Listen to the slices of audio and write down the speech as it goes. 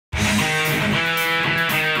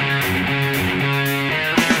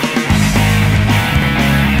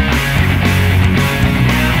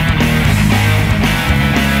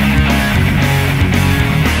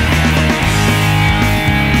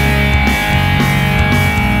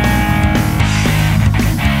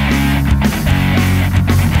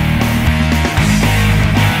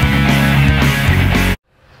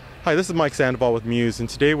Hi, this is Mike Sandoval with MUSE, and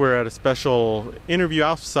today we're at a special interview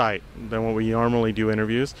off-site than what we normally do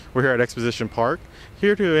interviews. We're here at Exposition Park,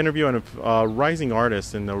 here to interview a rising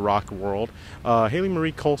artist in the rock world, Hayley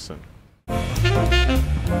Marie Colston.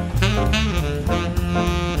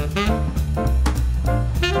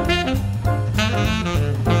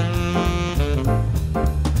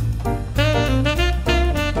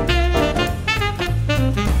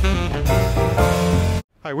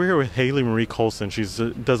 Hi, we're here with Hayley Marie Colston. She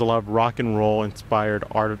does a lot of rock and roll inspired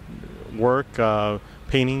art work,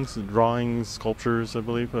 paintings, drawings, sculptures, I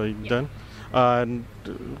believe you've done.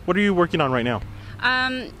 What are you working on right now?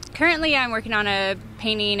 Currently I'm working on a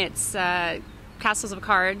painting. It's Castles of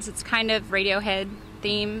Cards. It's kind of Radiohead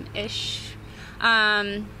theme-ish.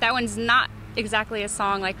 That one's not exactly a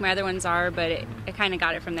song like my other ones are, but I kind of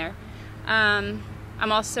got it from there. I'm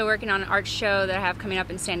also working on an art show that I have coming up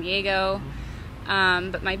in San Diego.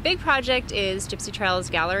 But my big project is Gypsy Trails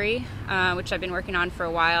Gallery, which I've been working on for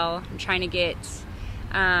a while. I'm trying to get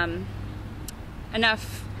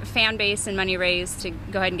enough fan base and money raised to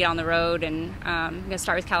go ahead and get on the road, and I'm going to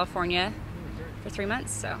start with California for 3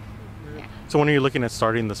 months. So, yeah. So when are you looking at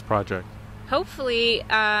starting this project? Hopefully,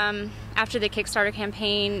 after the Kickstarter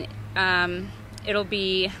campaign, it'll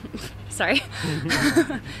be, sorry,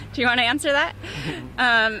 do you want to answer that?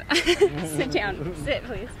 Sit down, sit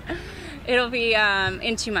please. It'll be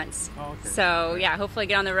in 2 months. Oh, okay. So yeah, hopefully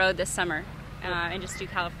get on the road this summer and just do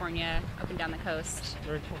California, up and down the coast.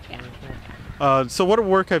 Very cool. Yeah. Very cool. So what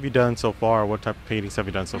work have you done so far? What type of paintings have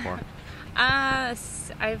you done so far?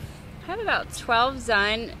 I've had about 12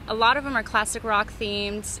 done. A lot of them are classic rock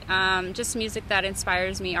themed, just music that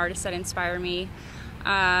inspires me, artists that inspire me.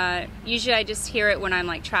 Usually I just hear it when I'm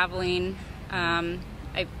like traveling.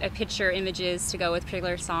 I picture images to go with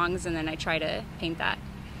particular songs, and then I try to paint that.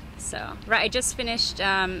 So, right, I just finished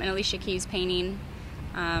an Alicia Keys painting,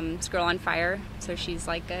 it's Girl on Fire, so she's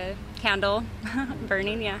like a candle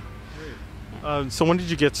burning, yeah. So when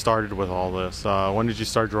did you get started with all this? When did you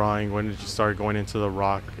start drawing? When did you start going into the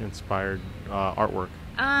rock-inspired artwork?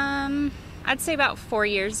 I'd say about 4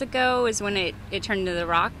 years ago is when it turned into the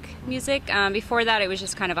rock music. Before that, it was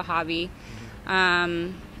just kind of a hobby.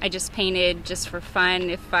 I just painted just for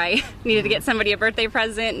fun if I needed to get somebody a birthday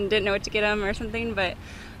present and didn't know what to get them or something, but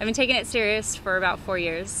I've been taking it serious for about 4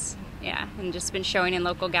 years, yeah, and just been showing in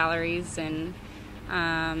local galleries, and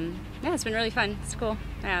yeah, it's been really fun. It's cool.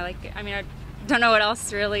 Yeah, I don't know what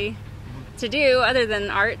else really to do other than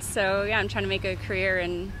art, so yeah, I'm trying to make a career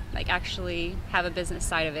and like actually have a business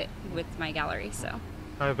side of it with my gallery. So,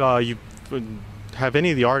 have any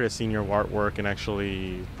of the artists seen your artwork and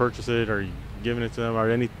actually purchased it, or given it to them, or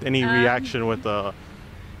any reaction with the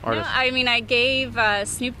artist? No, I mean, I gave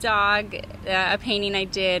Snoop Dogg a painting I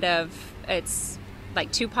did of, it's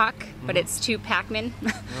like Tupac, but it's two Pac-Men.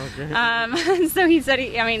 Okay. So he said,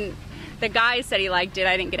 the guy said he liked it.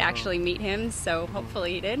 I didn't get to actually meet him, so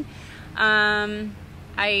hopefully he did.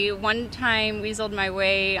 I one time weaseled my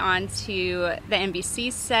way onto the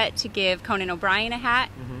NBC set to give Conan O'Brien a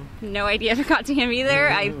hat. No idea if it got to him either.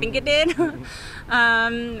 I think it did.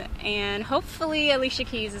 And hopefully Alicia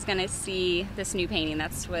Keys is going to see this new painting.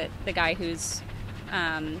 That's what the guy who's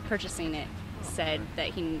purchasing it said, that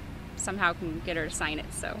he somehow can get her to sign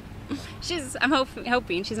it. So I'm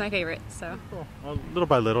hoping she's my favorite. So cool. Well, little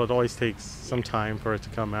by little, it always takes some time for it to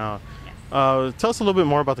come out. Yes. Tell us a little bit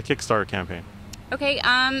more about the Kickstarter campaign. Okay.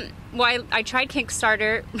 Well, I tried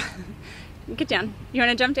Kickstarter. Get down. You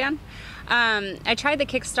want to jump down? I tried the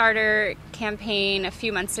Kickstarter campaign a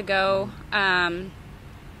few months ago, and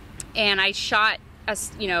I shot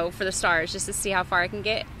for the stars just to see how far I can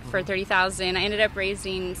get for $30,000. I ended up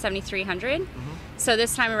raising $7,300. So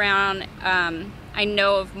this time around, I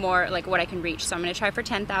know of more like what I can reach. So I'm going to try for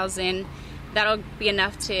 $10,000. That'll be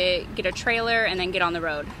enough to get a trailer and then get on the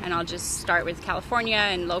road. And I'll just start with California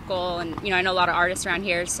and local, and I know a lot of artists around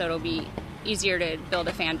here, so it'll be easier to build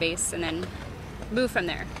a fan base and then move from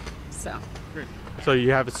there. So. Great. So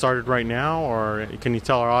you have it started right now, or can you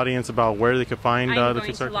tell our audience about where they could find the Kickstarter? I'm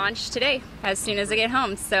going to launch today, as soon as I get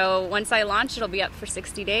home. So once I launch, it'll be up for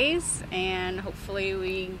 60 days, and hopefully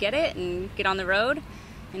we get it and get on the road.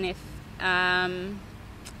 And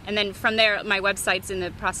and then from there, my website's in the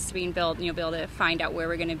process of being built, and you'll be able to find out where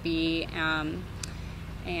we're going to be.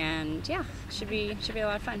 And yeah, should be a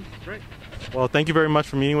lot of fun. Great. Well, thank you very much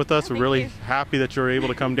for meeting with us. We're really happy that you were able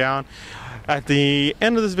to come down. At the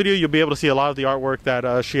end of this video, you'll be able to see a lot of the artwork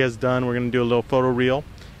that she has done. We're going to do a little photo reel.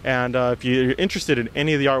 And if you're interested in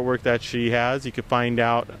any of the artwork that she has, you can find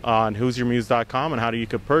out on who'syourmuse.com and how you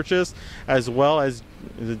could purchase, as well as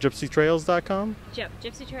gypsytrails.com?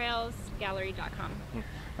 Gypsytrailsgallery.com.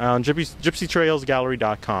 on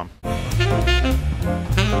gypsytrailsgallery.com.